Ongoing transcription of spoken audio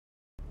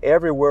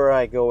Everywhere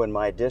I go in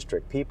my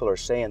district, people are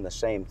saying the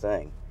same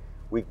thing.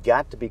 We've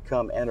got to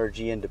become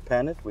energy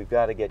independent. We've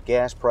got to get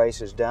gas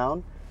prices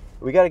down.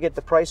 We've got to get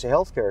the price of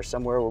health care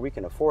somewhere where we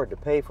can afford to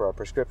pay for our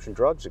prescription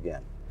drugs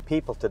again.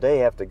 People today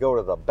have to go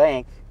to the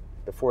bank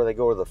before they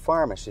go to the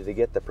pharmacy to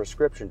get the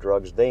prescription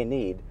drugs they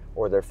need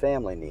or their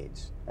family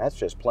needs. That's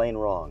just plain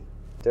wrong.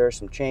 There are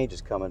some changes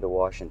coming to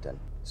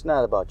Washington. It's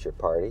not about your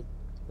party.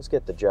 Let's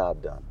get the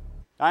job done.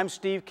 I'm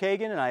Steve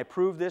Kagen, and I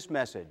approve this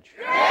message.